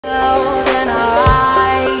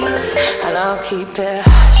I'll keep it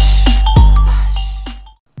hush.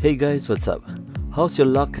 Hey guys, what's up? How's your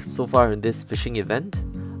luck so far in this fishing event?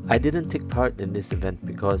 I didn't take part in this event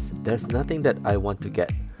because there's nothing that I want to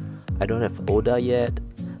get. I don't have Oda yet,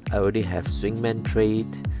 I already have Swingman trait,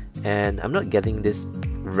 and I'm not getting this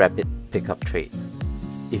rapid pickup trait.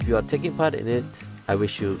 If you are taking part in it, I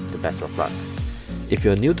wish you the best of luck. If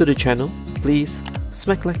you're new to the channel, please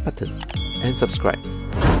smack like button and subscribe.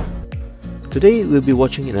 Today we'll be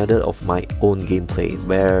watching another of my own gameplay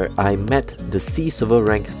where I met the Sea Silver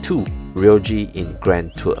Rank 2 Ryoji in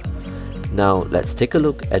Grand Tour. Now let's take a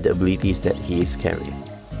look at the abilities that he is carrying.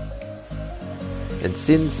 And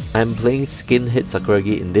since I'm playing Skin Hit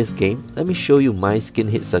Sakuragi in this game, let me show you my Skin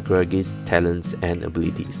Hit Sakuragi's talents and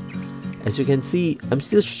abilities. As you can see, I'm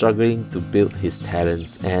still struggling to build his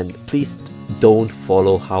talents, and please don't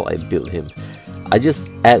follow how I build him. I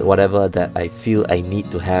just add whatever that I feel I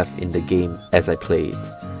need to have in the game as I play it.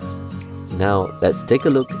 Now let's take a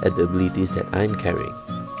look at the abilities that I'm carrying.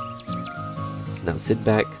 Now sit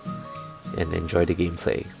back and enjoy the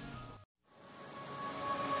gameplay.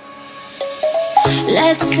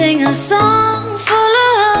 Let's sing a song full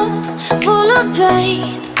of hope, full of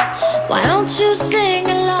pain. Why don't you sing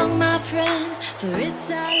along, my friend? For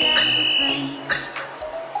it's our last refrain.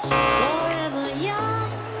 Forever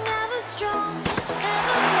young, ever strong,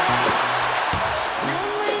 ever brave.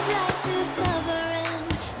 Memories like this never end,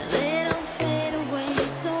 no, they don't fade away.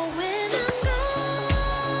 So when I'm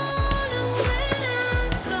gone, oh, when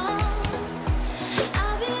I'm gone,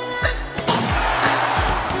 I'll be right there,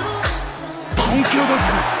 close to the sun.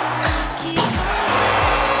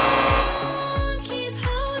 Keep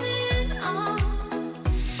holding on,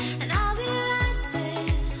 and I'll be right there,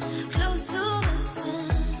 close to the sun,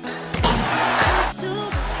 close to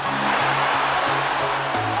the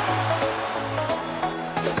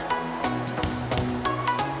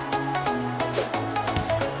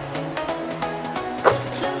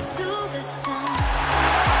close to the sun.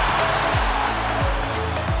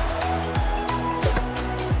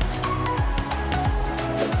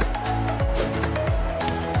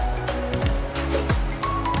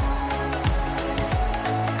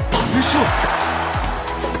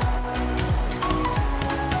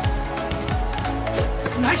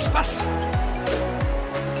 Nice pass!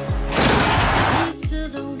 Peace to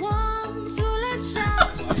the ones who let shine.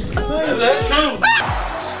 That's true! The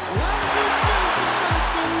ones who stood for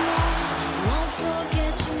something more, won't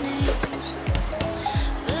forget your names.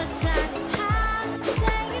 The tide is high,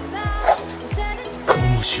 say goodbye, I'm setting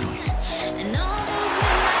sail. And all those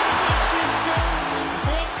midnight secrets too, we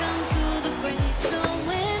take them to the grave. So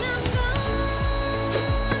when I'm gone,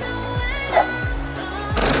 oh, when I'm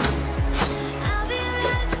gone, I'll be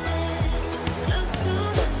right there, close to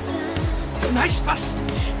the sun. Nice pass!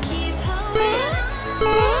 Keep holding on.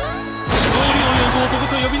 勝利を呼ぶ男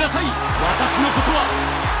と呼びなさい。私のことは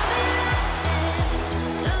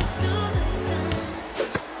Close to the sun,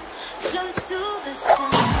 close to the sun.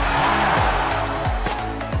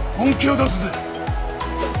 本気を出すぜ。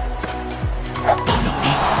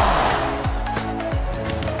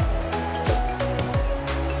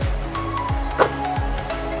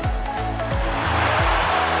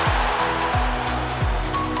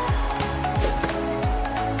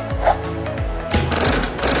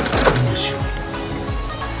面白い。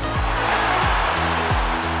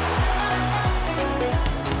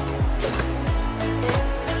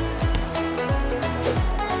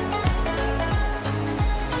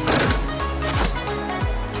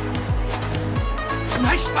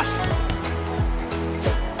ナイスパス。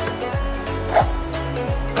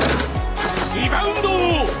リバウンド、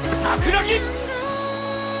桜木。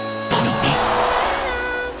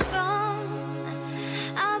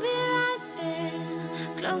 I'll be right there,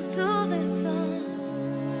 close to the sun.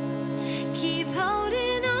 Keep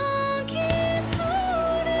holding on, keep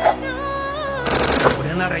holding on. こ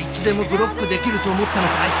れならいつでもブロックできると思ったの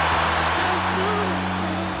かい。 Close to the sun,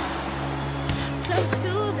 close to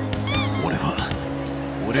the sun. 俺は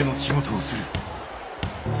俺の仕事をする。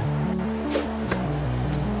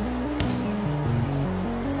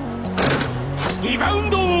リバウン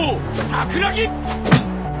ド、桜木。参っ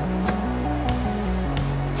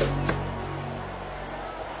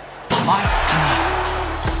たな。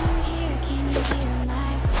 Can you hear my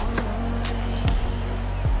voice?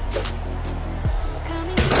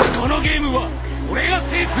 Coming through. このゲームは俺が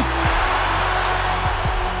制す。 I'm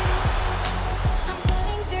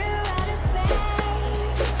floating through outer space.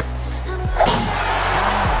 I'm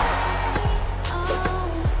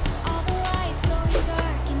all the lights going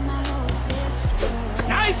dark and my hopes destroyed.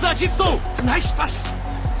 ナイスアシスト、ナイスパス。狙っ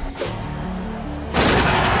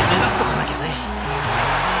とかなきゃね。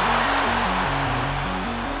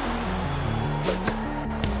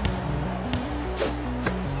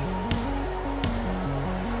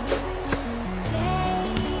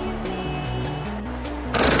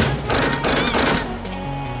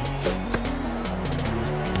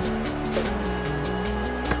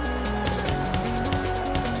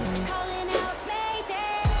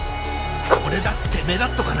目立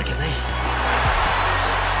っとかなきゃね。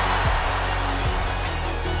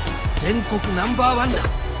全国ナンバーワンだ。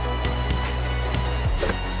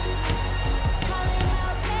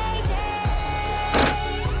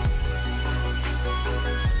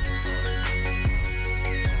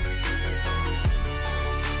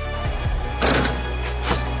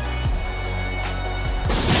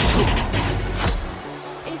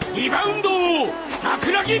リバウンド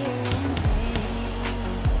桜木。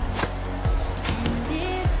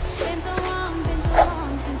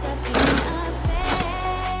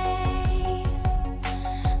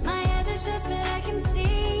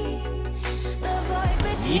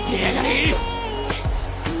見てやがれ。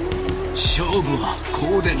勝負は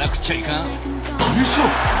こうでなくちゃいかん。優勝。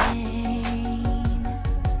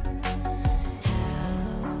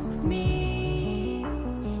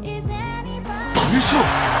優勝。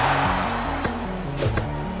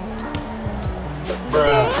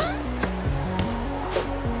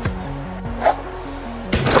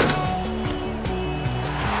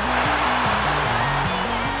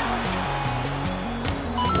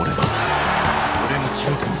俺の仕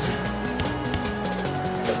事をする。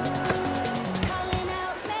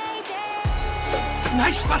ナ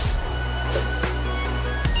イスパス。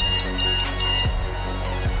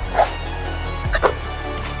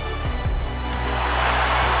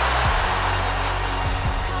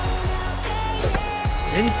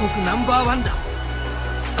全国ナンバーワンだ。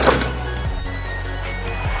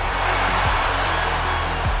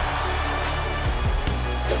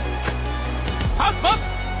パスパス。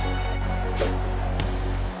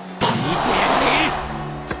見てやがれ。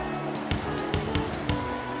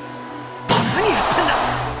何やってんだ。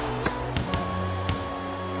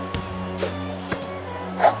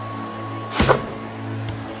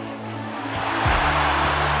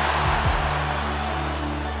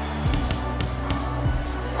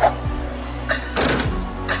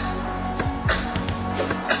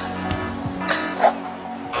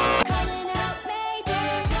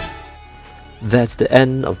That's the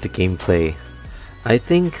end of the gameplay. I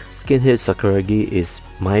think Skinhead Sakuragi is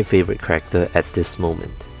my favorite character at this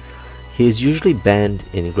moment. He is usually banned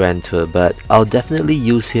in Grand Tour, but I'll definitely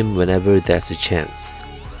use him whenever there's a chance.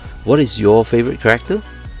 What is your favorite character?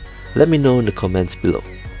 Let me know in the comments below.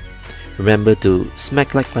 Remember to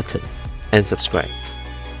smack like button and subscribe.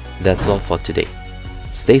 That's all for today.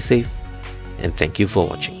 Stay safe and thank you for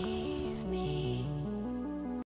watching.